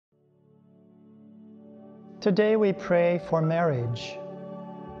Today we pray for marriage.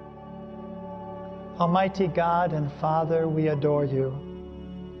 Almighty God and Father, we adore you.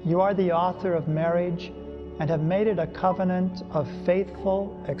 You are the author of marriage and have made it a covenant of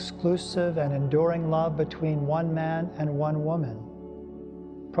faithful, exclusive, and enduring love between one man and one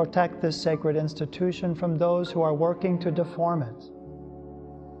woman. Protect this sacred institution from those who are working to deform it.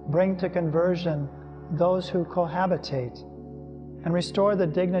 Bring to conversion those who cohabitate, and restore the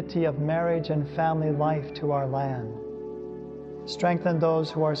dignity of marriage and family life to our land. Strengthen those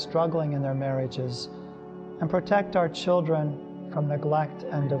who are struggling in their marriages, and protect our children from neglect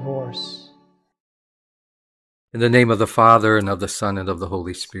and divorce. In the name of the Father, and of the Son, and of the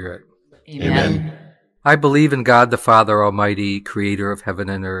Holy Spirit. Amen. I believe in God the Father Almighty, creator of heaven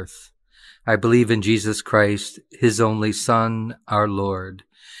and earth. I believe in Jesus Christ, his only Son, our Lord.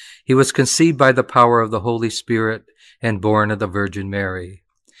 He was conceived by the power of the Holy Spirit and born of the Virgin Mary.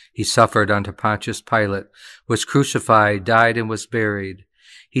 He suffered under Pontius Pilate, was crucified, died, and was buried.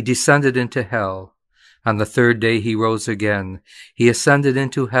 He descended into hell. On the third day he rose again. He ascended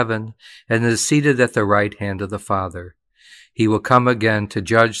into heaven and is seated at the right hand of the Father. He will come again to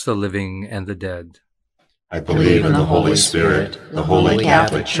judge the living and the dead. I believe in the Holy Spirit, the Holy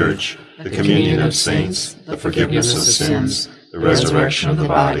Catholic Church, the communion of saints, the forgiveness of sins, the resurrection of the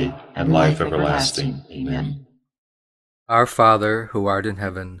body, and life everlasting. Amen. Our Father, who art in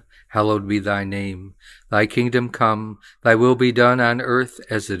heaven, hallowed be thy name. Thy kingdom come, thy will be done on earth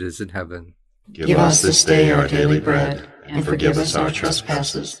as it is in heaven. Give us this day our daily bread, and forgive us our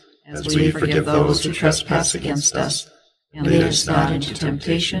trespasses, as we forgive those who trespass against us. And lead us not into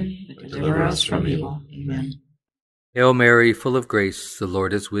temptation, but deliver us from evil. Amen. Hail Mary, full of grace, the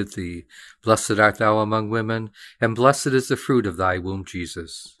Lord is with thee. Blessed art thou among women, and blessed is the fruit of thy womb,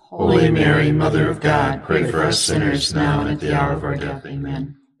 Jesus. Holy Mary, Mother of God, pray for us sinners now and at the hour of our death.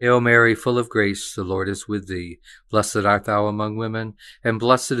 Amen. Hail Mary, full of grace, the Lord is with thee. Blessed art thou among women, and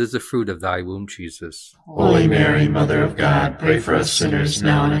blessed is the fruit of thy womb, Jesus. Holy Mary, Mother of God, pray for us sinners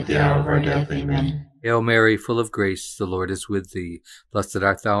now and at the hour of our death. Amen. Hail Mary, full of grace, the Lord is with thee. Blessed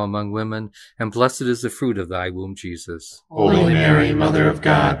art thou among women, and blessed is the fruit of thy womb, Jesus. Holy Mary, Mother of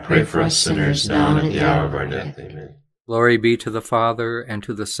God, pray for us sinners now and at the hour of our death. Amen. Glory be to the Father, and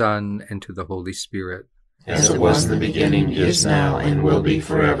to the Son, and to the Holy Spirit. As it was in the beginning, is now, and will be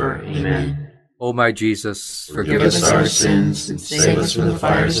forever. Amen. O my Jesus, Forgive us our sins, and save us from the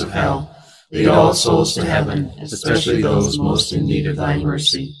fires of hell. Lead all souls to heaven, especially those most in need of thy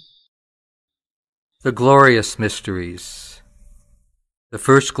mercy. The glorious mysteries. The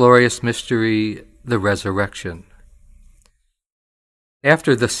first glorious mystery, the resurrection.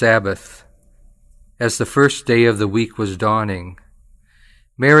 After the Sabbath, as the first day of the week was dawning,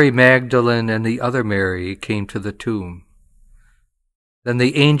 Mary Magdalene and the other Mary came to the tomb. Then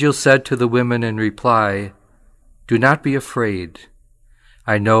the angel said to the women in reply, "Do not be afraid.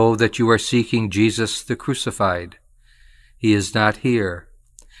 I know that you are seeking Jesus the crucified. He is not here,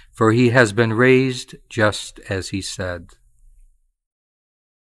 for he has been raised just as he said."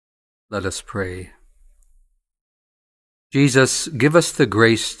 Let us pray. Jesus, give us the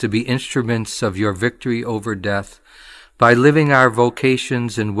grace to be instruments of your victory over death by living our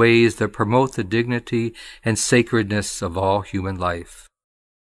vocations in ways that promote the dignity and sacredness of all human life.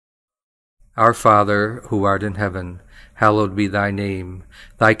 Our Father, who art in heaven, hallowed be thy name.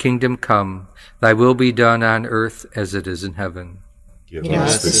 Thy kingdom come, thy will be done on earth as it is in heaven. Give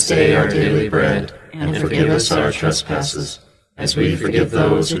us this day our daily bread, and forgive us our trespasses, as we forgive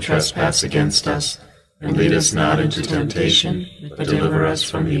those who trespass against us. And lead us not into temptation, but deliver us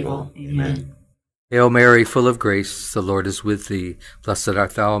from evil. Amen. Hail Mary, full of grace, the Lord is with thee. Blessed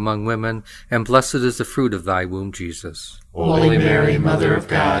art thou among women, and blessed is the fruit of thy womb, Jesus. Holy Mary, Mother of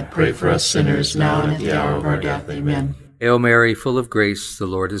God, pray for us sinners now and at the hour of our death. Amen. Hail Mary, full of grace, the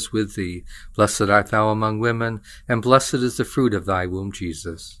Lord is with thee. Blessed art thou among women, and blessed is the fruit of thy womb,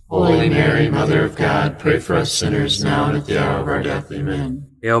 Jesus. Holy Mary, Mother of God, pray for us sinners now and at the hour of our death. Amen.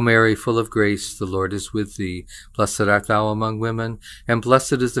 Hail Mary, full of grace, the Lord is with thee. Blessed art thou among women, and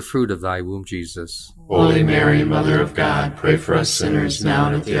blessed is the fruit of thy womb, Jesus. Holy Mary, Mother of God, pray for us sinners now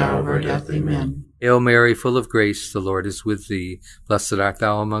and at the hour of our death. Amen. Hail Mary, full of grace, the Lord is with thee. Blessed art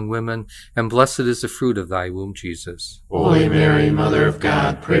thou among women, and blessed is the fruit of thy womb, Jesus. Holy Mary, Mother of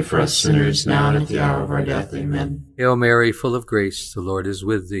God, pray for us sinners now and at the hour of our death. Amen. Hail Mary, full of grace, the Lord is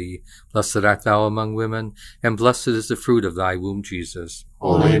with thee. Blessed art thou among women, and blessed is the fruit of thy womb, Jesus.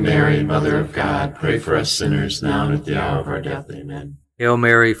 Holy Mary, Mother of God, pray for us sinners now and at the hour of our death. Amen. Hail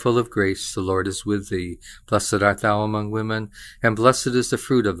Mary, full of grace, the Lord is with thee. Blessed art thou among women, and blessed is the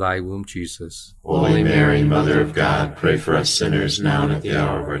fruit of thy womb, Jesus. Holy Mary, Mother of God, pray for us sinners now and at the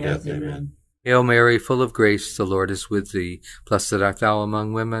hour of our death. Amen. Hail Mary, full of grace, the Lord is with thee. Blessed art thou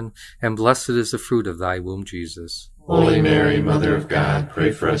among women, and blessed is the fruit of thy womb, Jesus. Holy Mary, Mother of God,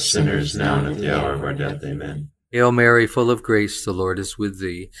 pray for us sinners now and at the hour of our death. Amen. Hail Mary, full of grace, the Lord is with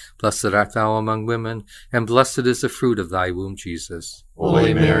thee. Blessed art thou among women, and blessed is the fruit of thy womb, Jesus.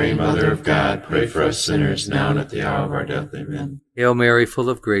 Holy Mary, Mother of God, pray for us sinners now and at the hour of our death. Amen. Hail Mary, full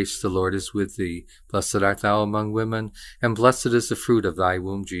of grace, the Lord is with thee. Blessed art thou among women, and blessed is the fruit of thy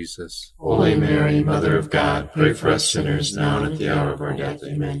womb, Jesus. Holy Mary, Mother of God, pray for us sinners now and at the hour of our death.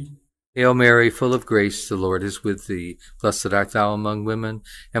 Amen. Hail Mary, full of grace, the Lord is with thee. Blessed art thou among women,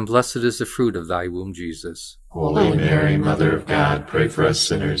 and blessed is the fruit of thy womb, Jesus. Holy Mary, Mother of God, pray for us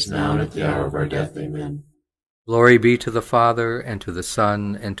sinners now and at the hour of our death. Amen. Glory be to the Father, and to the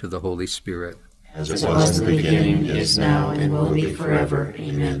Son, and to the Holy Spirit. As it was in the beginning, is now, and will be forever.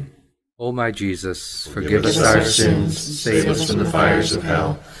 Amen. O my Jesus, Forgive us our sins, save us from the fires of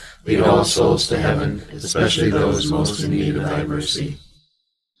hell. Lead all souls to heaven, especially those most in need of thy mercy.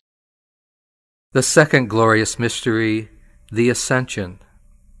 The second glorious mystery, the Ascension.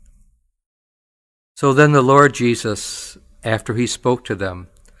 So then the Lord Jesus, after he spoke to them,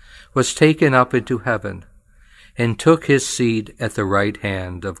 was taken up into heaven, and took his seat at the right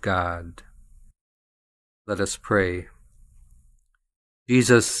hand of God. Let us pray.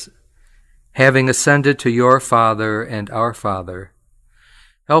 Jesus, having ascended to your Father and our Father,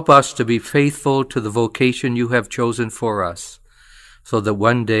 help us to be faithful to the vocation you have chosen for us, so that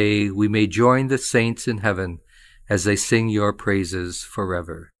one day we may join the saints in heaven as they sing your praises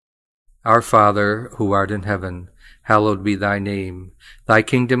forever. Our Father, who art in heaven, hallowed be thy name. Thy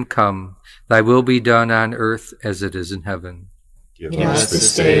kingdom come, thy will be done on earth as it is in heaven. Give us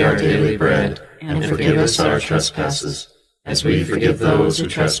this day our daily bread, and forgive us our trespasses, as we forgive those who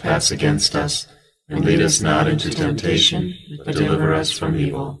trespass against us. And lead us not into temptation, but deliver us from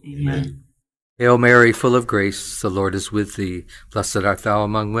evil. Amen. Hail Mary, full of grace, the Lord is with thee. Blessed art thou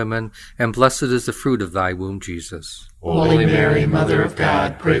among women, and blessed is the fruit of thy womb, Jesus. Holy Mary, Mother of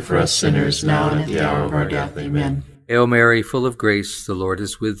God, pray for us sinners now and at the hour of our death. Amen. Hail Mary, full of grace, the Lord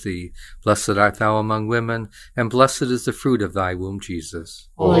is with thee. Blessed art thou among women, and blessed is the fruit of thy womb, Jesus.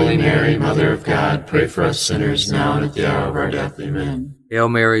 Holy Mary, Mother of God, pray for us sinners now and at the hour of our death. Amen. Hail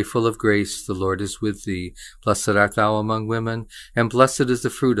Mary, full of grace, the Lord is with thee. Blessed art thou among women, and blessed is the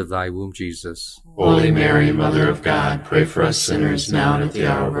fruit of thy womb, Jesus. Holy Mary, Mother of God, pray for us sinners now and at the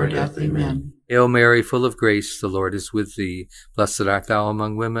hour of our death. Amen. Hail Mary, full of grace, the Lord is with thee. Blessed art thou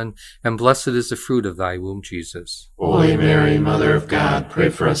among women, and blessed is the fruit of thy womb, Jesus. Holy Mary, Mother of God, pray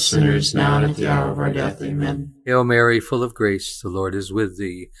for us sinners now and at the hour of our death. Amen. Hail Mary, full of grace, the Lord is with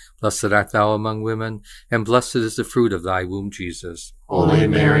thee. Blessed art thou among women, and blessed is the fruit of thy womb, Jesus. Holy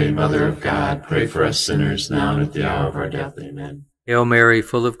Mary, Mother of God, pray for us sinners now and at the hour of our death. Amen. Hail Mary,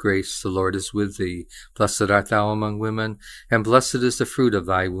 full of grace, the Lord is with thee. Blessed art thou among women, and blessed is the fruit of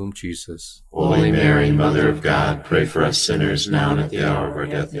thy womb, Jesus. Holy Mary, Mother of God, pray for us sinners now and at the hour of our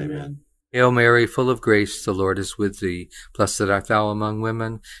death. Amen. Hail Mary, full of grace, the Lord is with thee. Blessed art thou among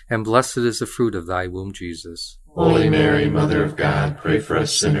women, and blessed is the fruit of thy womb, Jesus. Holy Mary, Mother of God, pray for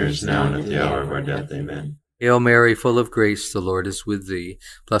us sinners now and at the hour of our death. Amen. Hail Mary, full of grace, the Lord is with thee.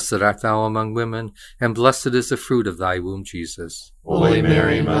 Blessed art thou among women, and blessed is the fruit of thy womb, Jesus. Holy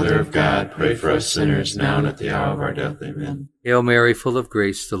Mary, Mother of God, pray for us sinners now and at the hour of our death. Amen. Hail Mary, full of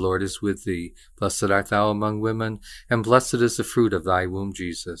grace, the Lord is with thee. Blessed art thou among women, and blessed is the fruit of thy womb,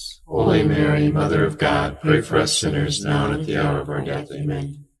 Jesus. Holy Mary, Mother of God, pray for us sinners now and at the hour of our death.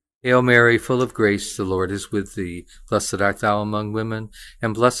 Amen. Hail Mary, full of grace, the Lord is with thee. Blessed art thou among women,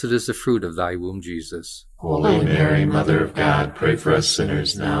 and blessed is the fruit of thy womb, Jesus. Holy Mary, Mother of God, pray for us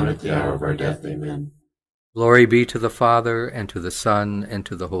sinners now and at the hour of our death. Amen. Glory be to the Father, and to the Son, and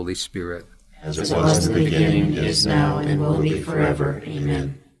to the Holy Spirit. As it was in the beginning, is now, and will be forever.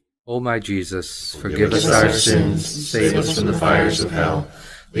 Amen. O my Jesus, Forgive us our sins, save us from the fires of hell.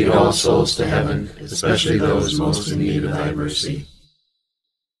 Lead all souls to heaven, especially those most in need of thy mercy.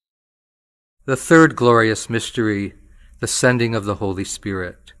 The third glorious mystery, the sending of the Holy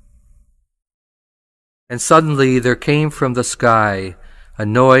Spirit. And suddenly there came from the sky a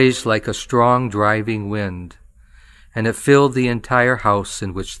noise like a strong driving wind, and it filled the entire house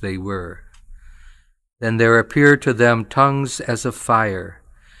in which they were. Then there appeared to them tongues as of fire,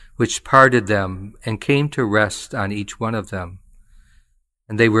 which parted them and came to rest on each one of them.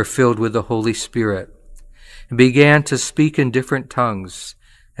 And they were filled with the Holy Spirit, and began to speak in different tongues,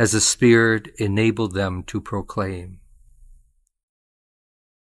 as the Spirit enabled them to proclaim.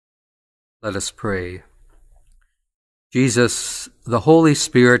 Let us pray. Jesus, the Holy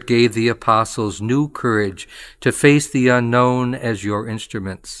Spirit gave the apostles new courage to face the unknown as your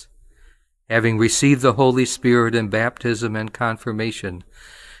instruments. Having received the Holy Spirit in baptism and confirmation,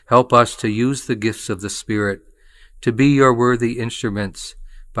 help us to use the gifts of the Spirit to be your worthy instruments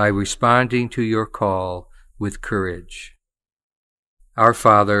by responding to your call with courage. Our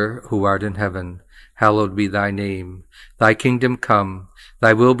Father, who art in heaven, hallowed be thy name. Thy kingdom come,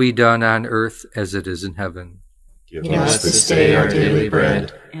 thy will be done on earth as it is in heaven. Give us this day our daily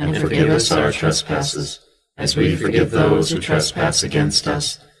bread, and forgive us our trespasses, as we forgive those who trespass against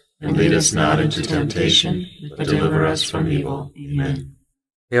us. And lead us not into temptation, but deliver us from evil. Amen.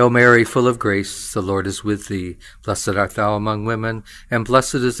 Hail Mary, full of grace, the Lord is with thee. Blessed art thou among women, and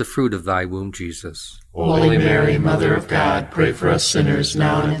blessed is the fruit of thy womb, Jesus. Holy Mary, Mother of God, pray for us sinners,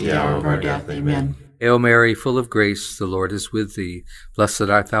 now and at the hour of our death. Amen. Hail Mary, full of grace, the Lord is with thee. Blessed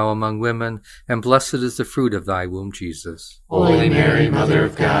art thou among women, and blessed is the fruit of thy womb, Jesus. Holy Mary, Mother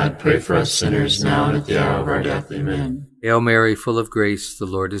of God, pray for us sinners, now and at the hour of our death. Amen. Hail Mary, full of grace, the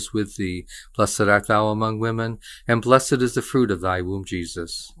Lord is with thee. Blessed art thou among women, and blessed is the fruit of thy womb,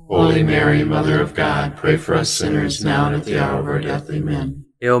 Jesus. Holy Mary, Mother of God, pray for us sinners, now and at the hour of our death. Amen.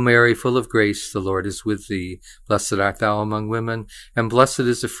 Hail Mary, full of grace, the Lord is with thee. Blessed art thou among women, and blessed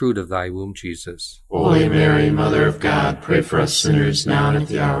is the fruit of thy womb, Jesus. Holy Mary, Mother of God, pray for us sinners, now and at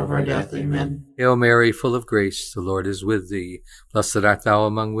the hour of our death. Amen. Hail Mary, full of grace, the Lord is with thee. Blessed art thou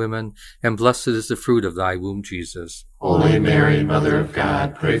among women, and blessed is the fruit of thy womb, Jesus. Holy Mary, Mother of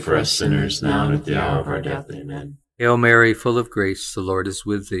God, pray for us sinners, now and at the hour of our death. Amen. Hail Mary, full of grace, the Lord is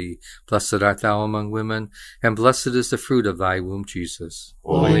with thee. Blessed art thou among women, and blessed is the fruit of thy womb, Jesus.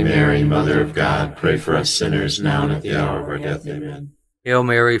 Holy Mary, Mother of God, pray for us sinners, now and at the hour of our death. Amen. Hail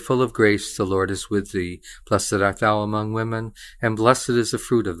Mary, full of grace, the Lord is with thee. Blessed art thou among women, and blessed is the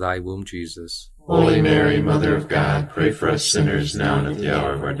fruit of thy womb, Jesus. Holy Mary, Mother of God, pray for us sinners, now and at the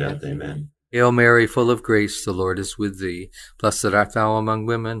hour of our death. Amen. Hail Mary, full of grace, the Lord is with thee. Blessed art thou among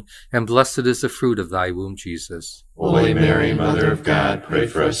women, and blessed is the fruit of thy womb, Jesus. Holy Mary, Mother of God, pray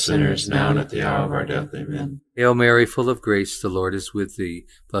for us sinners, now and at the hour of our death. Amen. Hail Mary, full of grace, the Lord is with thee.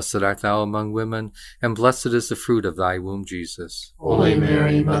 Blessed art thou among women, and blessed is the fruit of thy womb, Jesus. Holy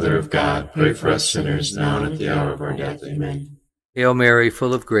Mary, Mother of God, pray for us sinners, now and at the hour of our death. Amen. Hail Mary,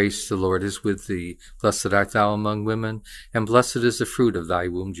 full of grace, the Lord is with thee. Blessed art thou among women, and blessed is the fruit of thy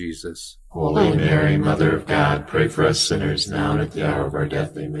womb, Jesus. Holy Mary, Mother of God, pray for us sinners, now and at the hour of our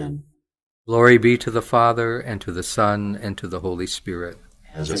death. Amen. Glory be to the Father, and to the Son, and to the Holy Spirit.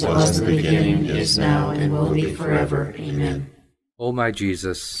 As it was in the beginning, is now, and will be forever. Amen. O my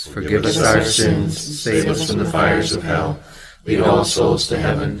Jesus, Forgive us our sins, save us from the fires of hell. Lead all souls to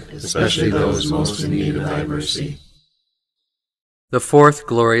heaven, especially those most in need of thy mercy. The fourth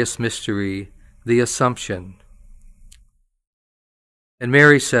glorious mystery, the Assumption. And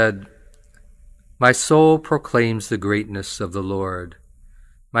Mary said, My soul proclaims the greatness of the Lord.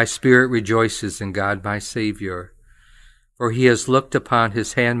 My spirit rejoices in God my Savior, for he has looked upon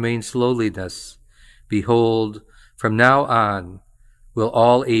his handmaid's lowliness. Behold, from now on will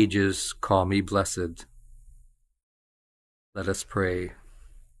all ages call me blessed. Let us pray.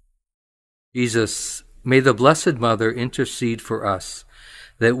 Jesus, may the Blessed Mother intercede for us,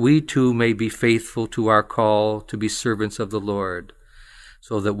 that we too may be faithful to our call to be servants of the Lord,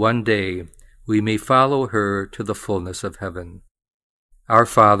 so that one day we may follow her to the fullness of heaven. Our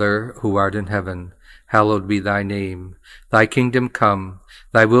Father, who art in heaven, hallowed be thy name. Thy kingdom come,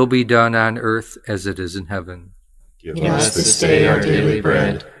 thy will be done on earth as it is in heaven. Give us this day our daily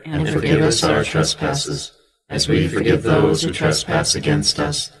bread, and forgive us our trespasses, as we forgive those who trespass against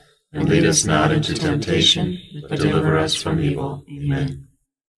us. And lead us not into temptation, but deliver us from evil. Amen.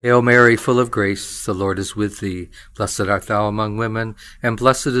 Hail Mary, full of grace, the Lord is with thee. Blessed art thou among women, and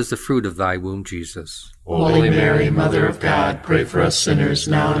blessed is the fruit of thy womb, Jesus. Holy Mary, Mother of God, pray for us sinners,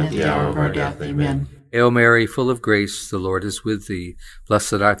 now and at the hour of our death. Amen. Hail Mary, full of grace, the Lord is with thee.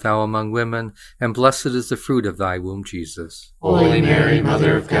 Blessed art thou among women, and blessed is the fruit of thy womb, Jesus. Holy Mary,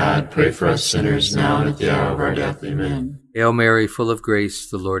 Mother of God, pray for us sinners, now and at the hour of our death. Amen. Hail Mary, full of grace,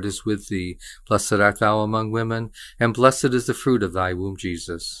 the Lord is with thee. Blessed art thou among women, and blessed is the fruit of thy womb,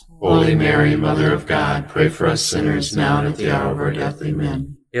 Jesus. Holy Mary, Mother of God, pray for us sinners, now and at the hour of our death.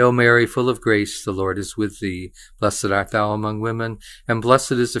 Amen. Hail Mary, full of grace, the Lord is with thee. Blessed art thou among women, and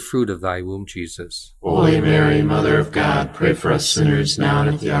blessed is the fruit of thy womb, Jesus. Holy Mary, Mother of God, pray for us sinners, now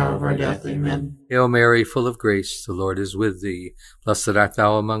and at the hour of our death. Amen. Hail Mary, full of grace, the Lord is with thee. Blessed art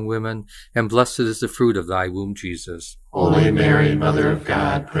thou among women, and blessed is the fruit of thy womb, Jesus. Holy Mary, Mother of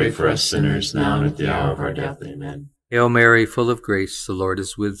God, pray for us sinners, now and at the hour of our death. Amen. Hail Mary, full of grace, the Lord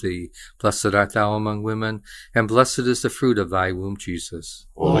is with thee. Blessed art thou among women, and blessed is the fruit of thy womb, Jesus.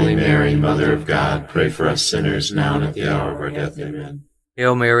 Holy Mary, Mother of God, pray for us sinners, now and at the hour of our death. Amen.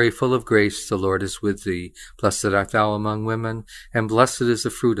 Hail Mary, full of grace, the Lord is with thee. Blessed art thou among women, and blessed is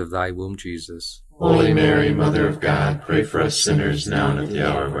the fruit of thy womb, Jesus. Holy Mary, Mother of God, pray for us sinners now and at the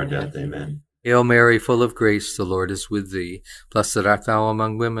hour of our death. Amen. Hail Mary, full of grace, the Lord is with thee. Blessed art thou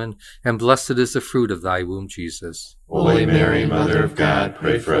among women, and blessed is the fruit of thy womb, Jesus. Holy Mary, Mother of God,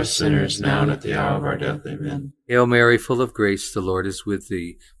 pray for us sinners now and at the hour of our death. Amen. Hail Mary, full of grace, the Lord is with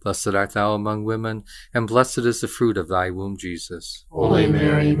thee. Blessed art thou among women, and blessed is the fruit of thy womb, Jesus. Holy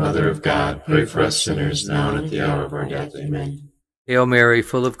Mary, Mother of God, pray for us sinners now and at the hour of our death. Amen. Hail Mary,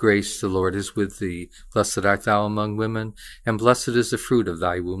 full of grace, the Lord is with thee. Blessed art thou among women, and blessed is the fruit of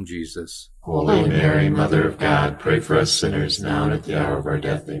thy womb, Jesus. Holy Mary, Mother of God, pray for us sinners now and at the hour of our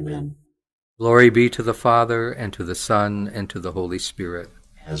death. Amen. Glory be to the Father, and to the Son, and to the Holy Spirit.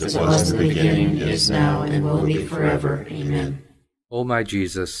 As it was in the beginning, is now, and will be forever. Amen. O my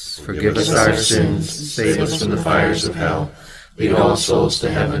Jesus, Forgive us our sins, save us from the fires of hell. Lead all souls to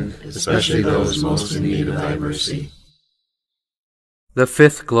heaven, especially those most in need of thy mercy. The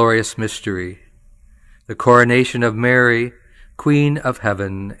fifth glorious mystery, the coronation of Mary, Queen of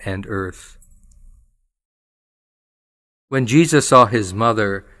heaven and earth. When Jesus saw his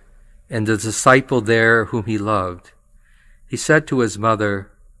mother and the disciple there whom he loved, he said to his mother,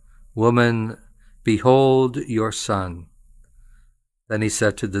 "Woman, behold your son." Then he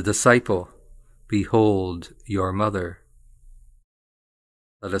said to the disciple, "Behold your mother."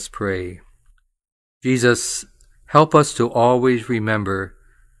 Let us pray. Jesus, help us to always remember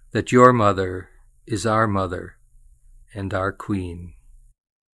that your mother is our mother and our Queen.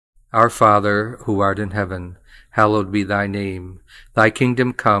 Our Father, who art in heaven, hallowed be thy name. Thy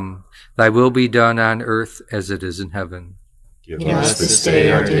kingdom come, thy will be done on earth as it is in heaven. Give us this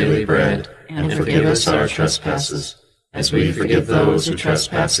day our daily bread, and forgive us our trespasses, as we forgive those who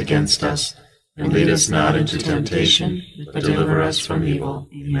trespass against us. And lead us not into temptation, but deliver us from evil.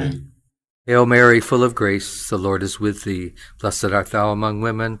 Amen. Hail Mary, full of grace, the Lord is with thee. Blessed art thou among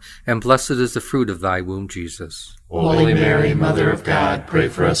women, and blessed is the fruit of thy womb, Jesus. Holy Mary, Mother of God, pray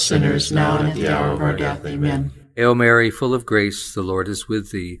for us sinners now and at the hour of our death. Amen. Hail Mary, full of grace, the Lord is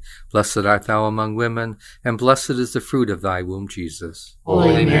with thee. Blessed art thou among women, and blessed is the fruit of thy womb, Jesus.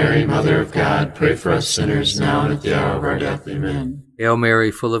 Holy Mary, Mother of God, pray for us sinners now and at the hour of our death. Amen. Hail Mary,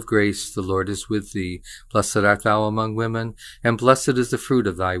 full of grace, the Lord is with thee. Blessed art thou among women, and blessed is the fruit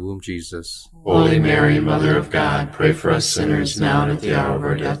of thy womb, Jesus. Holy Mary, Mother of God, pray for us sinners now and at the hour of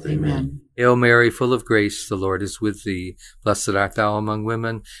our death. Amen. Hail Mary, full of grace, the Lord is with thee. Blessed art thou among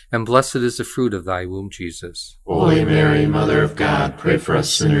women, and blessed is the fruit of thy womb, Jesus. Holy Mary, Mother of God, pray for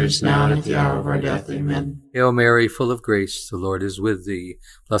us sinners now and at the hour of our death. Amen. Hail Mary, full of grace, the Lord is with thee.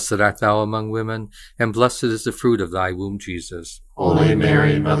 Blessed art thou among women, and blessed is the fruit of thy womb, Jesus. Holy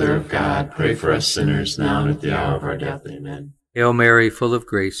Mary, Mother of God, pray for us sinners now and at the hour of our death. Amen. Hail Mary, full of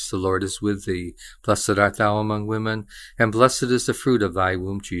grace, the Lord is with thee. Blessed art thou among women, and blessed is the fruit of thy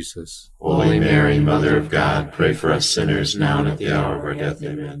womb, Jesus. Holy Mary, Mother of God, pray for us sinners now and at the hour of our death.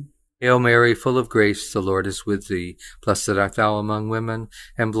 Amen. Hail Mary, full of grace, the Lord is with thee. Blessed art thou among women,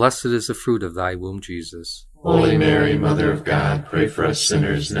 and blessed is the fruit of thy womb, Jesus. Holy Mary, Mother of God, pray for us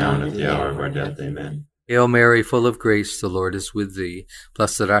sinners now and at the hour of our death. Amen. Hail Mary, full of grace, the Lord is with thee.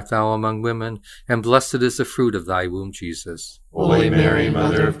 Blessed art thou among women, and blessed is the fruit of thy womb, Jesus. Holy Mary,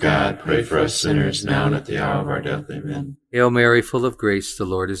 Mother of God, pray for us sinners now and at the hour of our death. Amen. Hail Mary, full of grace, the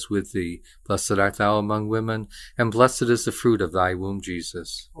Lord is with thee. Blessed art thou among women, and blessed is the fruit of thy womb,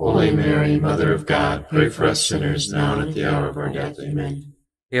 Jesus. Holy Mary, Mother of God, pray for us sinners now and at the hour of our death. Amen.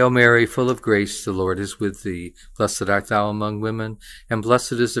 Hail Mary, full of grace, the Lord is with thee. Blessed art thou among women, and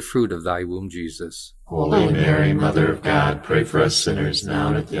blessed is the fruit of thy womb, Jesus. Holy Mary, Mother of God, pray for us sinners now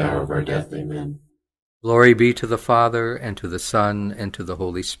and at the hour of our death. Amen. Glory be to the Father, and to the Son, and to the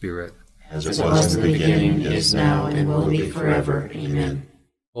Holy Spirit. As it was in the beginning, is now, and will be forever. Amen.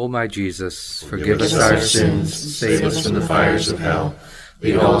 O my Jesus, Forgive us our sins, save us from the fires of hell.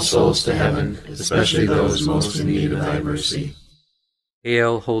 Lead all souls to heaven, especially those most in need of thy mercy.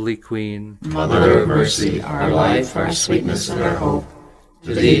 Hail, Holy Queen, Mother of mercy, our life, our sweetness, and our hope.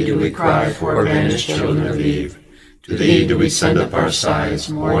 To thee do we cry, poor banished children of Eve. To thee do we send up our sighs,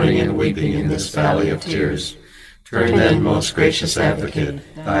 mourning and weeping in this valley of tears. Turn then, most gracious Advocate,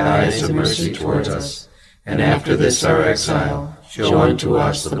 thy eyes of mercy towards us, and after this our exile, show unto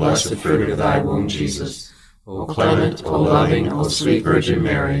us the blessed fruit of thy womb, Jesus. O clement, O loving, O sweet Virgin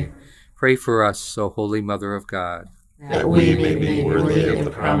Mary, pray for us, O Holy Mother of God, that we may be worthy of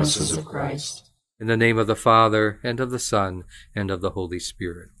the promises of Christ. in the name of the Father, and of the Son, and of the Holy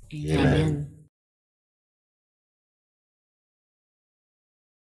Spirit. Amen.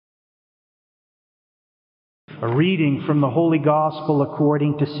 A reading from the Holy Gospel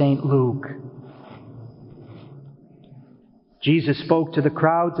according to St. Luke. Jesus spoke to the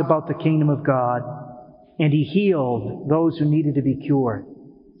crowds about the kingdom of God, and he healed those who needed to be cured.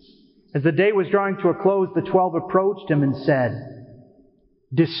 As the day was drawing to a close, the 12 approached him and said,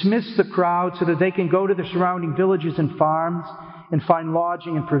 "Dismiss the crowd so that they can go to the surrounding villages and farms and find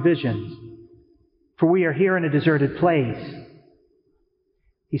lodging and provisions, for we are here in a deserted place."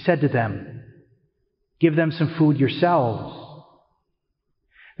 He said to them, "Give them some food yourselves."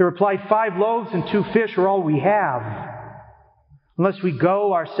 They replied, 5 loaves and 2 fish are all we have, unless we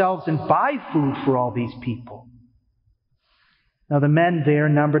go ourselves and buy food for all these people. Now the men there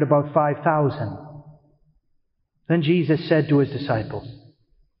numbered about 5,000. Then Jesus said to his disciples,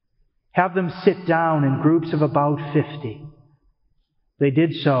 "Have them sit down in groups of about 50. They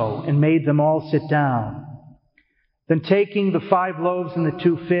did so and made them all sit down. Then taking the 5 loaves and the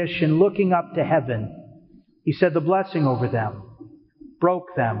 2 fish and looking up to heaven, he said the blessing over them,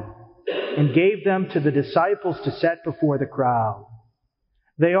 broke them, and gave them to the disciples to set before the crowd.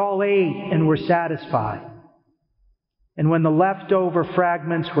 They all ate and were satisfied. And when the leftover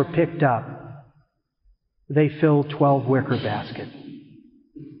fragments were picked up, they filled 12 wicker baskets."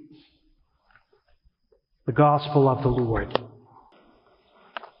 The Gospel of the Lord.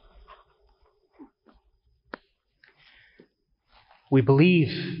 We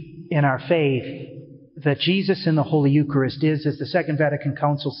believe in our faith that Jesus in the Holy Eucharist is, as the Second Vatican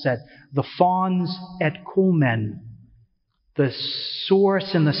Council said, the fons et culmen, the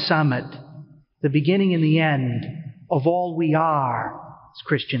source and the summit, the beginning and the end of all we are as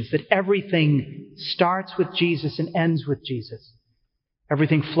Christians, that everything starts with Jesus and ends with Jesus.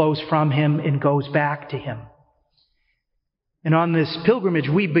 Everything flows from him and goes back to him. And on this pilgrimage,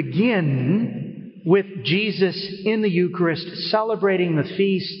 we begin with Jesus in the Eucharist, celebrating the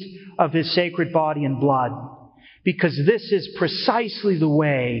feast of his sacred body and blood, because this is precisely the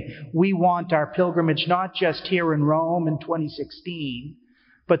way we want our pilgrimage, not just here in Rome in 2016,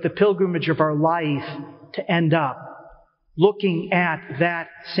 but the pilgrimage of our life to end up looking at that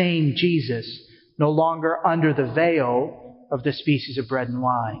same Jesus, no longer under the veil of the species of bread and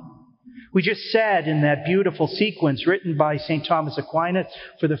wine. We just said in that beautiful sequence written by St. Thomas Aquinas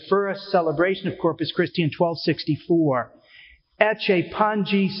for the first celebration of Corpus Christi in 1264, Ecce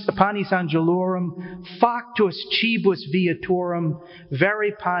panis angelorum, factus cibus viatorum,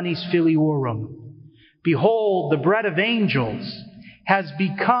 vere panis filiorum. Behold, the bread of angels has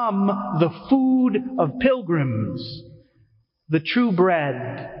become the food of pilgrims, the true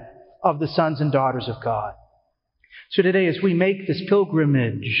bread of the sons and daughters of God. So today, as we make this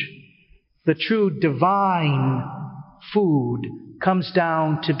pilgrimage, the true divine food comes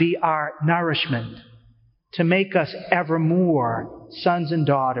down to be our nourishment, to make us evermore sons and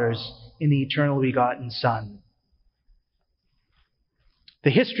daughters in the eternal begotten Son. The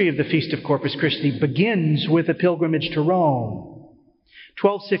history of the Feast of Corpus Christi begins with a pilgrimage to Rome.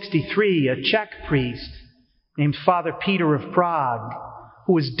 1263, a Czech priest named Father Peter of Prague,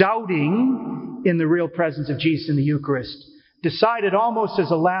 who was doubting in the real presence of Jesus in the Eucharist, decided almost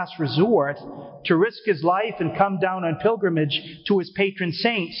as a last resort to risk his life and come down on pilgrimage to his patron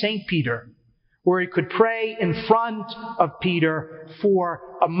saint, St. Peter, where he could pray in front of Peter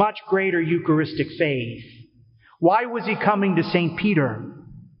for a much greater Eucharistic faith. Why was he coming to St. Peter?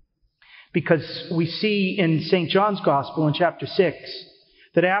 Because we see in St. John's Gospel in chapter 6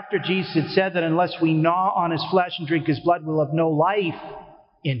 that after Jesus had said that unless we gnaw on his flesh and drink his blood, we'll have no life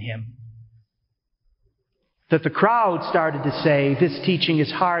in him, that the crowd started to say, "This teaching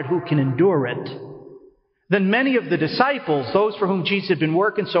is hard, who can endure it?" Then many of the disciples, those for whom Jesus had been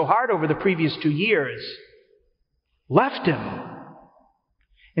working so hard over the previous 2 years, left him.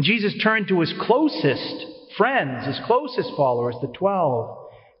 And Jesus turned to his closest friends, his closest followers, the 12,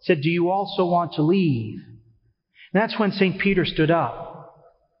 said, "Do you also want to leave?" And that's when St. Peter stood up.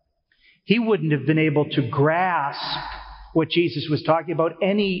 He wouldn't have been able to grasp what Jesus was talking about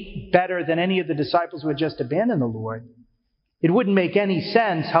any better than any of the disciples who had just abandoned the Lord. It wouldn't make any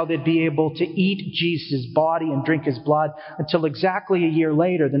sense how they'd be able to eat Jesus' body and drink his blood until exactly a year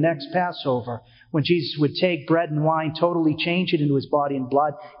later, the next Passover, when Jesus would take bread and wine, totally change it into his body and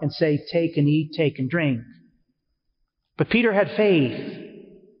blood, and say, "Take and eat, take and drink." But Peter had faith.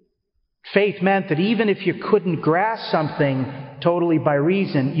 Faith meant that even if you couldn't grasp something totally by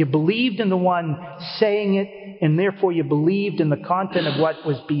reason, you believed in the one saying it, and therefore you believed in the content of what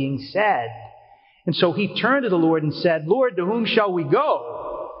was being said. And so he turned to the Lord and said, "Lord, to whom shall we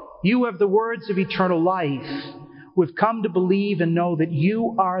go? You have the words of eternal life. We've come to believe and know that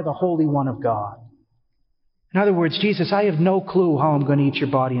you are the Holy One of God." In other words, Jesus, I have no clue how I'm going to eat your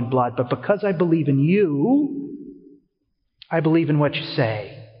body and blood, but because I believe in you, I believe in what you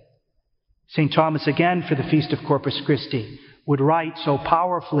say. St. Thomas, again, for the Feast of Corpus Christi, would write so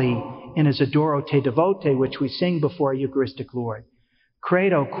powerfully in his Adoro te Devote, which we sing before our Eucharistic Lord.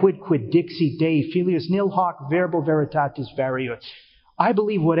 Credo quid dixi Dei filius nil hoc verbo veritatis variut. I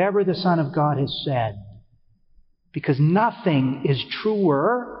believe whatever the Son of God has said, because nothing is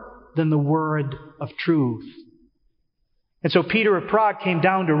truer than the word of truth. And so Peter of Prague came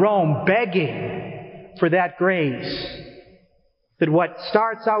down to Rome begging for that grace, that what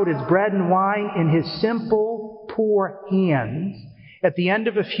starts out as bread and wine in his simple, poor hands, at the end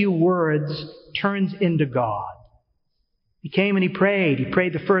of a few words, turns into God. He came and he prayed. He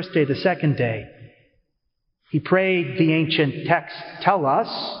prayed the first day, the second day. He prayed, the ancient texts tell us,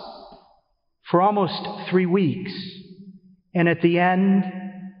 for almost 3 weeks. And at the end,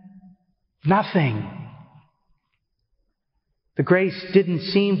 nothing. The grace didn't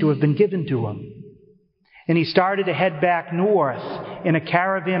seem to have been given to him. And he started to head back north in a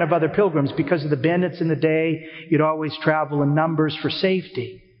caravan of other pilgrims. Because of the bandits in the day, you'd always travel in numbers for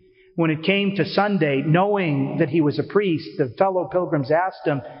safety. When it came to Sunday, knowing that he was a priest, the fellow pilgrims asked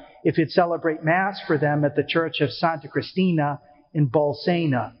him if he'd celebrate Mass for them at the church of Santa Cristina in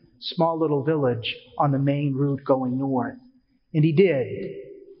Bolsena, small little village on the main route going north. And he did.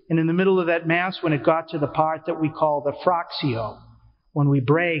 And in the middle of that Mass, when it got to the part that we call the Fraxio, when we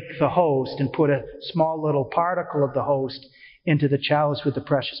break the host and put a small little particle of the host into the chalice with the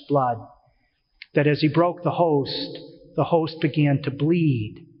precious blood, that as he broke the host began to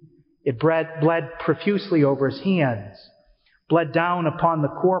bleed. It bled profusely over his hands, bled down upon the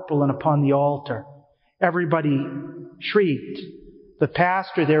corporal and upon the altar. Everybody shrieked. The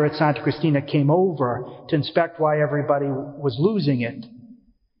pastor there at Santa Cristina came over to inspect why everybody was losing it.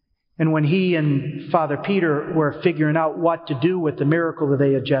 And when he and Father Peter were figuring out what to do with the miracle that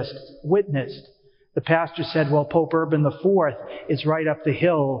they had just witnessed, the pastor said, well, Pope Urban IV is right up the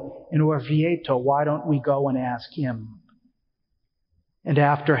hill in Orvieto. Why don't we go and ask him? And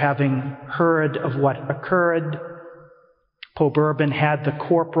after having heard of what occurred, Pope Urban had the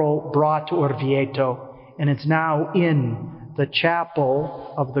corporal brought to Orvieto, and it's now in the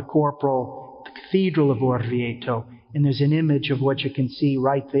chapel of the corporal, the Cathedral of Orvieto, and there's an image of what you can see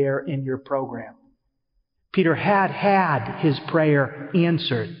right there in your program. Peter had his prayer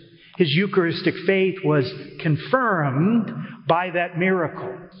answered. His Eucharistic faith was confirmed by that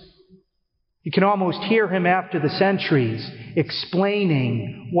miracle. You can almost hear him after the centuries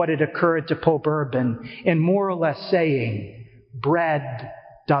explaining what had occurred to Pope Urban and more or less saying, bread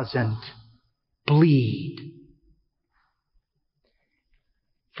doesn't bleed.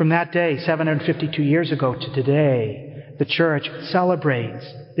 From that day, 752 years ago to today, the Church celebrates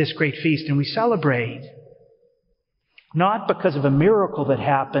this great feast, and we celebrate not because of a miracle that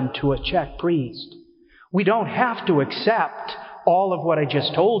happened to a Czech priest. We don't have to accept all of what I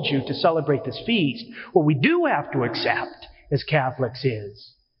just told you to celebrate this feast. What we do have to accept as Catholics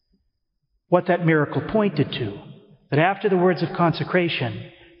is what that miracle pointed to. That after the words of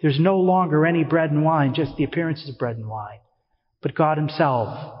consecration, there's no longer any bread and wine, just the appearances of bread and wine, but God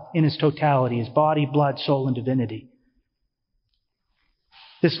himself in his totality, his body, blood, soul, and divinity.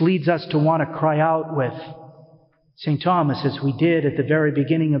 This leads us to want to cry out with St. Thomas, as we did at the very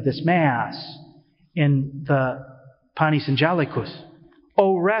beginning of this Mass in the Panis Angelicus.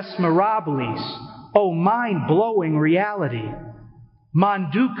 O res mirabilis, O mind-blowing reality,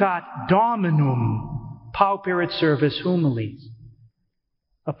 manducat dominum pauperit servus humilis.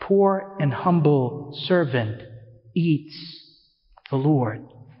 A poor and humble servant eats the Lord.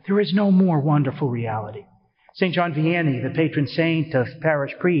 There is no more wonderful reality. St. John Vianney, the patron saint of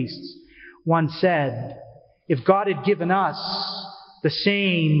parish priests, once said, if God had given us the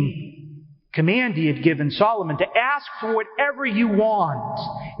same command he had given Solomon to ask for whatever you want,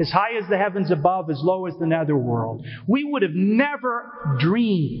 as high as the heavens above, as low as the netherworld, we would have never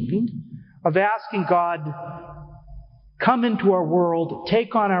dreamed of asking God, come into our world,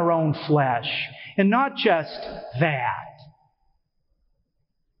 take on our own flesh, and not just that,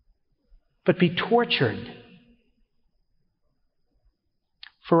 but be tortured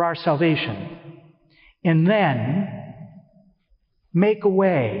for our salvation. And then make a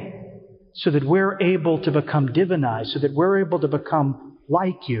way so that we're able to become divinized, so that we're able to become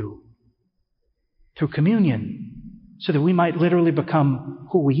like you through communion, so that we might literally become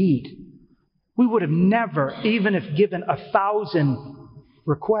who we eat. We would have never, even if given 1,000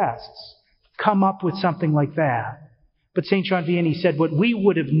 requests, come up with something like that. But St. John Vianney said, what we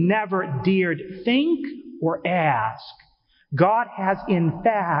would have never dared think or ask, God has in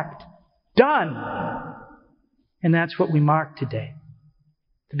fact done. And that's what we mark today.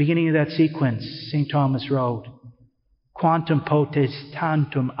 At the beginning of that sequence, St. Thomas wrote, quantum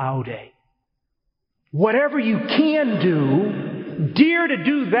potestatem aude. Whatever you can do, dare to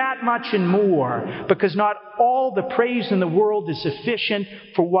do that much and more, because not all the praise in the world is sufficient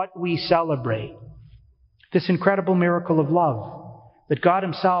for what we celebrate. This incredible miracle of love, that God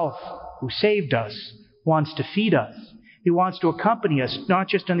Himself, who saved us, wants to feed us. He wants to accompany us, not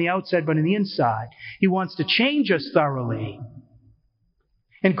just on the outside, but on the inside. He wants to change us thoroughly.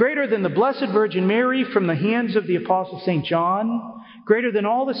 And greater than the Blessed Virgin Mary from the hands of the Apostle St. John, greater than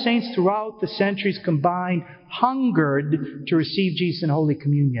all the saints throughout the centuries combined, hungered to receive Jesus in Holy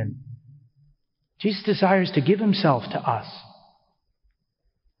Communion. Jesus desires to give Himself to us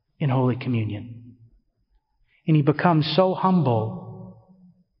in Holy Communion. And He becomes so humble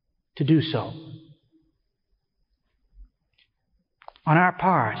to do so. On our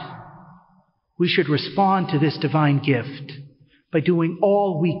part, we should respond to this divine gift by doing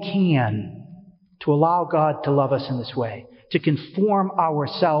all we can to allow God to love us in this way, to conform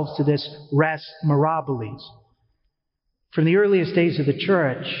ourselves to this res mirabilis. From the earliest days of the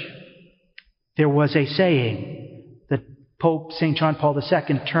Church, there was a saying that Pope St. John Paul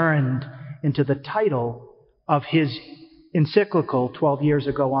II turned into the title of his encyclical 12 years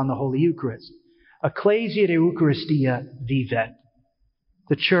ago on the Holy Eucharist. Ecclesia de Eucharistia vivet.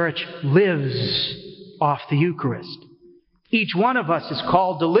 The Church lives off the Eucharist. Each one of us is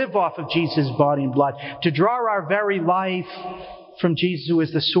called to live off of Jesus' body and blood, to draw our very life from Jesus, who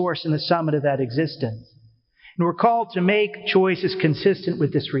is the source and the summit of that existence. And we're called to make choices consistent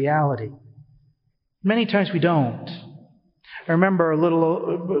with this reality. Many times we don't. I remember a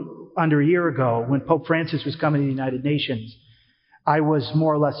little under a year ago when Pope Francis was coming to the United Nations, I was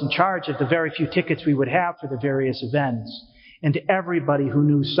more or less in charge of the very few tickets we would have for the various events. And everybody who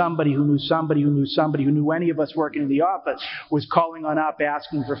knew somebody who knew somebody who knew somebody who knew any of us working in the office was calling on up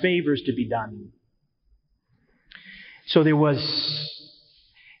asking for favors to be done. So there was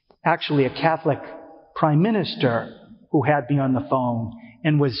actually a Catholic prime minister who had me on the phone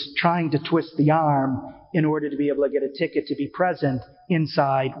and was trying to twist the arm in order to be able to get a ticket to be present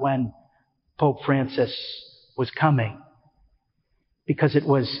inside when Pope Francis was coming. Because it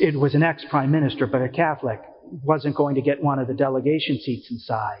was an ex-prime minister, but a Catholic, wasn't going to get one of the delegation seats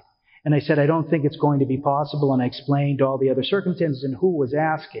inside. And I said, I don't think it's going to be possible. And I explained all the other circumstances and who was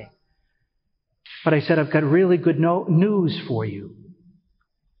asking. But I said, I've got really good news for you.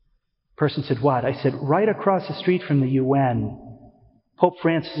 Person said, what? I said, right across the street from the UN, Pope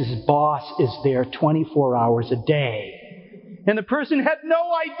Francis's boss is there 24 hours a day. And the person had no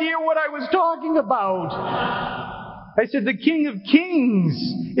idea what I was talking about. I said, the King of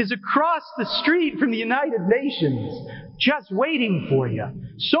Kings is across the street from the United Nations, just waiting for you.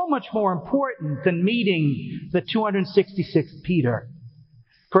 So much more important than meeting the 266th Peter.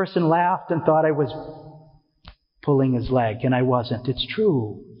 Person laughed and thought I was pulling his leg, and I wasn't. It's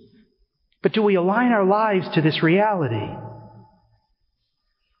true. But do we align our lives to this reality?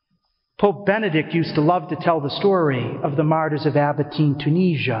 Pope Benedict used to love to tell the story of the martyrs of Abatine,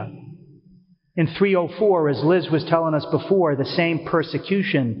 Tunisia. In 304, as Liz was telling us before, the same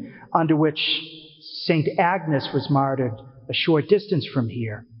persecution under which St. Agnes was martyred a short distance from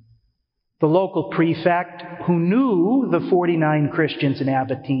here. The local prefect, who knew the 49 Christians in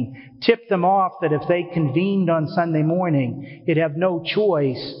Abatine, tipped them off that if they convened on Sunday morning, he'd have no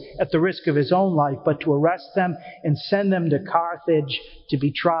choice, at the risk of his own life, but to arrest them and send them to Carthage to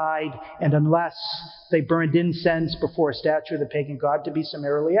be tried, and unless they burned incense before a statue of the pagan god, to be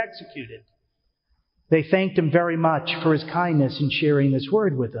summarily executed. They thanked him very much for his kindness in sharing this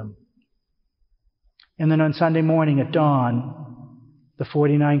word with them. And then on Sunday morning at dawn, the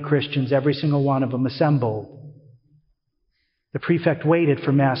 49 Christians, every single one of them, assembled. The prefect waited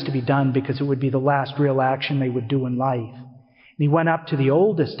for Mass to be done because it would be the last real action they would do in life. And he went up to the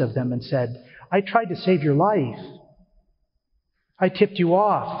oldest of them and said, I tried to save your life. I tipped you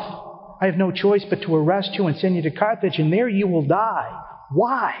off. I have no choice but to arrest you and send you to Carthage, and there you will die.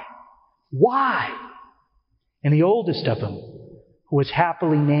 Why? Why? And the oldest of them, who was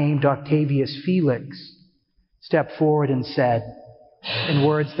happily named Octavius Felix, stepped forward and said, in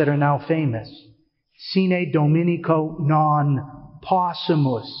words that are now famous, Sine Dominico non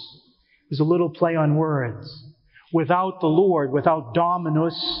possumus. It was a little play on words. Without the Lord, without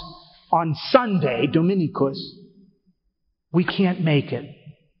Dominus, on Sunday, Dominicus, we can't make it. In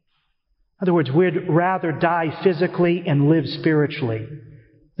other words, we'd rather die physically and live spiritually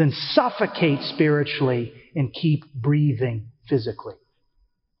than suffocate spiritually and keep breathing physically.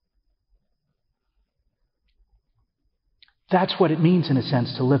 That's what it means, in a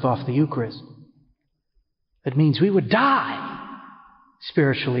sense, to live off the Eucharist. It means we would die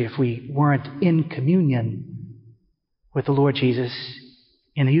spiritually if we weren't in communion with the Lord Jesus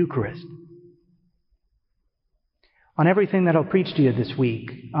in the Eucharist. On everything that I'll preach to you this week,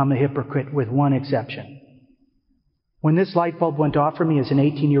 I'm a hypocrite with one exception. When this light bulb went off for me as an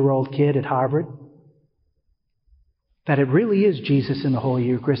 18-year-old kid at Harvard, that it really is Jesus in the Holy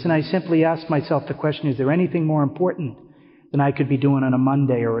Eucharist, and I simply asked myself the question, is there anything more important than I could be doing on a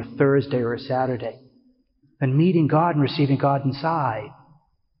Monday or a Thursday or a Saturday than meeting God and receiving God inside?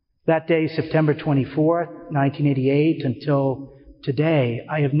 That day, September 24th, 1988, until today,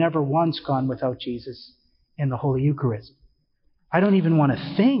 I have never once gone without Jesus in the Holy Eucharist. I don't even want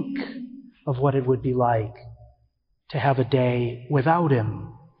to think of what it would be like to have a day without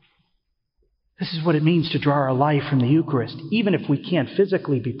Him. This is what it means to draw our life from the Eucharist, even if we can't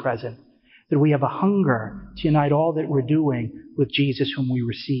physically be present, that we have a hunger to unite all that we're doing with Jesus whom we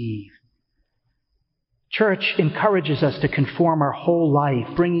receive. Church encourages us to conform our whole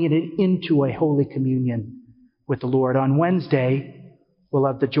life, bringing it into a Holy Communion with the Lord. On Wednesday, we'll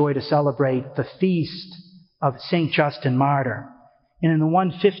have the joy to celebrate the feast of St. Justin Martyr. And in the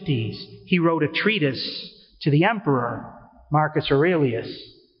 150s, he wrote a treatise to the emperor, Marcus Aurelius,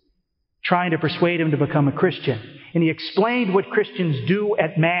 trying to persuade him to become a Christian. And he explained what Christians do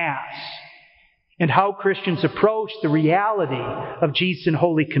at Mass and how Christians approach the reality of Jesus in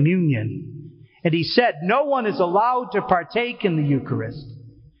Holy Communion. And he said, no one is allowed to partake in the Eucharist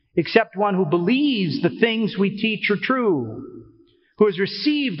except one who believes the things we teach are true, who has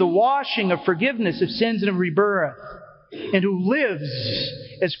received the washing of forgiveness of sins and of rebirth, and who lives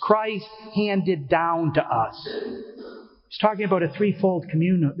as Christ handed down to us. He's talking about a threefold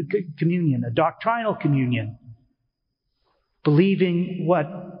communion, a doctrinal communion, believing what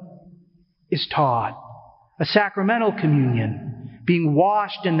is taught, a sacramental communion, being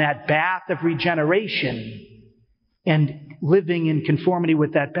washed in that bath of regeneration and living in conformity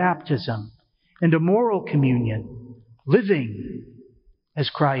with that baptism, and a moral communion, living as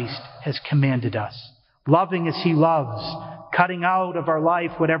Christ has commanded us, loving as He loves, cutting out of our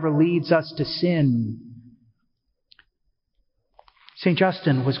life whatever leads us to sin. St.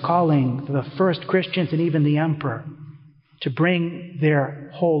 Justin was calling the first Christians and even the emperor to bring their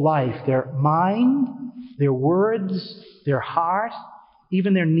whole life, their mind, their words, their heart,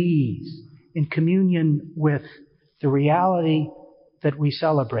 even their needs, in communion with the reality that we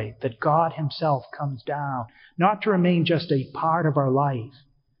celebrate, that God Himself comes down, not to remain just a part of our life,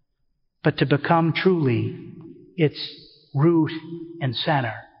 but to become truly its root and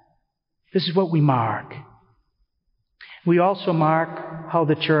center. This is what we mark. We also mark how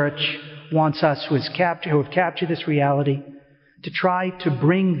the Church wants us who have captured this reality to try to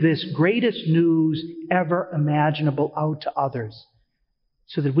bring this greatest news ever imaginable out to others,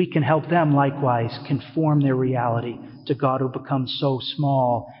 so that we can help them likewise conform their reality to God who becomes so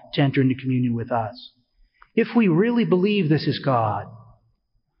small to enter into communion with us. If we really believe this is God,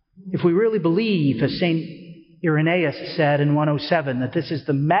 if we really believe, as St. Irenaeus said in 107, that this is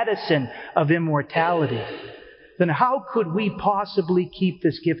the medicine of immortality, then how could we possibly keep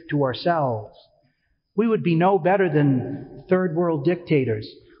this gift to ourselves? We would be no better than third world dictators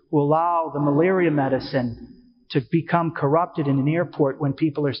who allow the malaria medicine to become corrupted in an airport when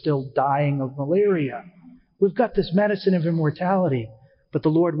people are still dying of malaria. We've got this medicine of immortality, but the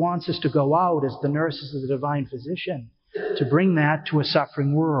Lord wants us to go out as the nurses of the divine physician to bring that to a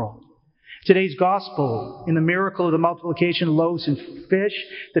suffering world. Today's gospel, in the miracle of the multiplication of loaves and fish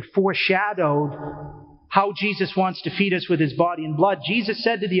that foreshadowed how Jesus wants to feed us with His body and blood, Jesus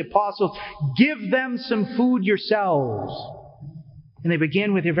said to the apostles, "Give them some food yourselves." And they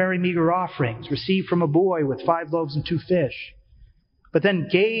began with their very meager offerings, received from a boy with 5 loaves and 2 fish, but then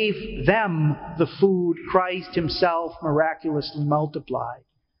gave them the food Christ Himself miraculously multiplied.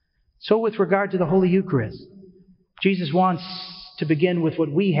 So with regard to the Holy Eucharist, Jesus wants to begin with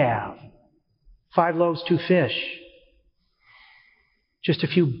what we have. 5 loaves, 2 fish. Just a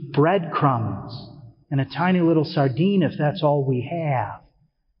few breadcrumbs and a tiny little sardine if that's all we have.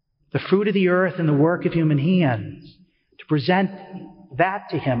 The fruit of the earth and the work of human hands. To present that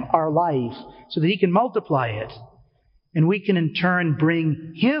to Him, our life, so that He can multiply it. And we can in turn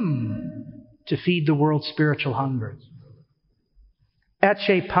bring Him to feed the world's spiritual hungers.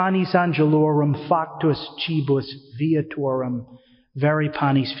 Ecce panis angelorum factus cibus viatorum veri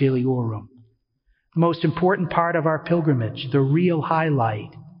panis filiorum. The most important part of our pilgrimage, the real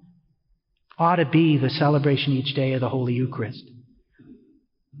highlight, ought to be the celebration each day of the Holy Eucharist.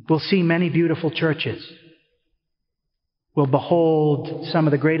 We'll see many beautiful churches. We'll behold some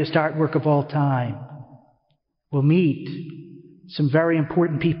of the greatest artwork of all time. We'll meet some very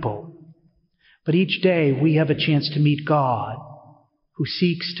important people. But each day we have a chance to meet God, who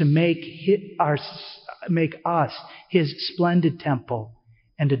seeks to make make us his splendid temple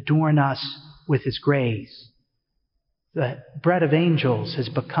and adorn us with his grace. The bread of angels has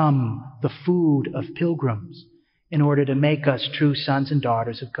become the food of pilgrims in order to make us true sons and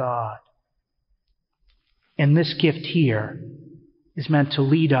daughters of God. And this gift here is meant to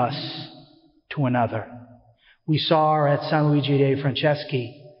lead us to another. We saw at San Luigi dei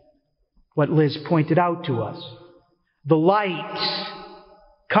Franceschi what Liz pointed out to us. The light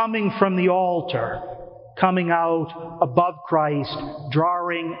coming from the altar, coming out above Christ,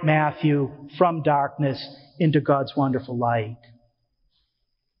 drawing Matthew from darkness into God's wonderful light.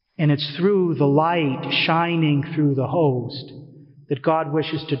 And it's through the light shining through the host that God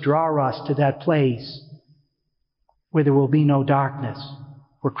wishes to draw us to that place where there will be no darkness,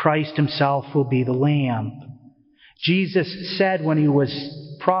 where Christ himself will be the lamp. Jesus said when he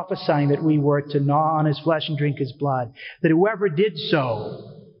was prophesying that we were to gnaw on his flesh and drink his blood, that whoever did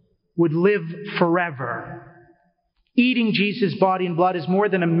so would live forever. Eating Jesus' body and blood is more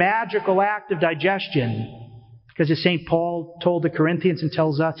than a magical act of digestion, because as St. Paul told the Corinthians and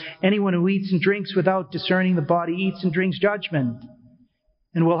tells us, anyone who eats and drinks without discerning the body eats and drinks judgment,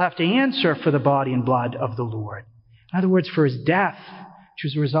 and will have to answer for the body and blood of the Lord. In other words, for his death, which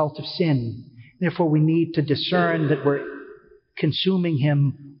was a result of sin. Therefore, we need to discern that we're consuming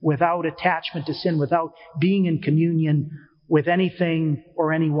him without attachment to sin, without being in communion with anything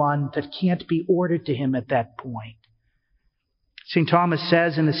or anyone that can't be ordered to him at that point. St. Thomas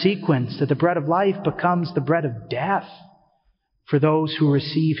says in the sequence that the bread of life becomes the bread of death for those who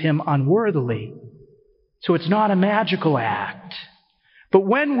receive him unworthily. So it's not a magical act. But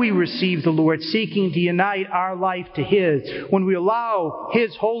when we receive the Lord, seeking to unite our life to his, when we allow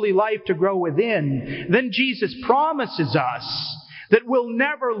his holy life to grow within, then Jesus promises us that we'll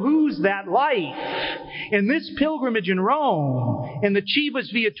never lose that life. And this pilgrimage in Rome and the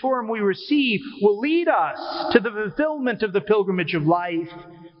Chivas Viatorum we receive will lead us to the fulfillment of the pilgrimage of life,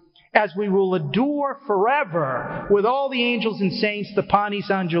 as we will adore forever with all the angels and saints the Panis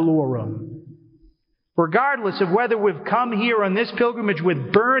Angelorum. Regardless of whether we've come here on this pilgrimage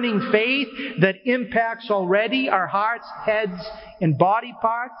with burning faith that impacts already our hearts, heads, and body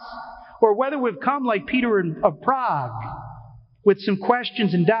parts, or whether we've come like Peter of Prague with some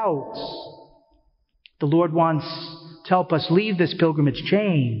questions and doubts, the Lord wants to help us leave this pilgrimage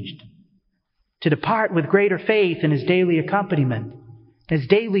changed, to depart with greater faith in his daily accompaniment, his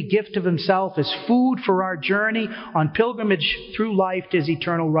daily gift of himself as food for our journey on pilgrimage through life to his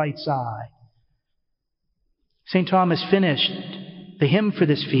eternal right side. St. Thomas finished the hymn for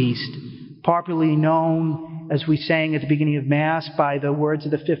this feast, popularly known, as we sang at the beginning of Mass, by the words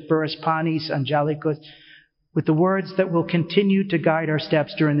of the fifth verse, Panis Angelicus, with the words that will continue to guide our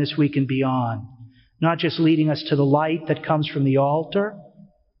steps during this week and beyond, not just leading us to the light that comes from the altar,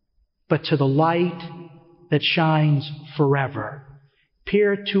 but to the light that shines forever.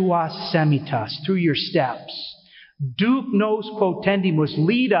 Per tuas semitas, through your steps. Duc nos quotendimus,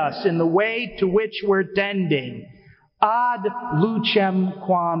 lead us in the way to which we're tending. Ad lucem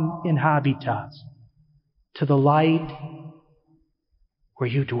quam inhabitas, to the light where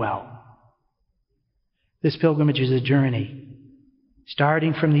you dwell. This pilgrimage is a journey,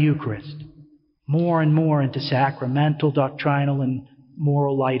 starting from the Eucharist, more and more into sacramental, doctrinal, and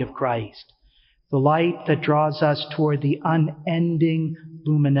moral light of Christ. The light that draws us toward the unending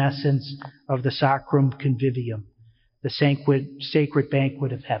luminescence of the Sacrum Convivium, the sacred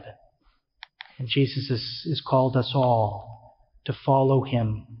banquet of heaven. And Jesus has called us all to follow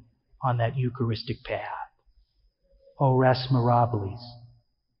him on that Eucharistic path. O res mirabilis,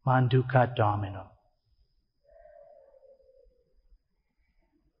 manducat Dominum.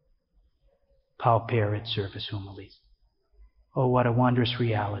 Pauperit servus humilis. Oh, what a wondrous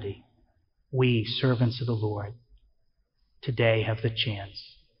reality. We, servants of the Lord, today have the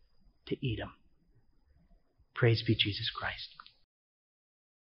chance to eat him. Praise be Jesus Christ.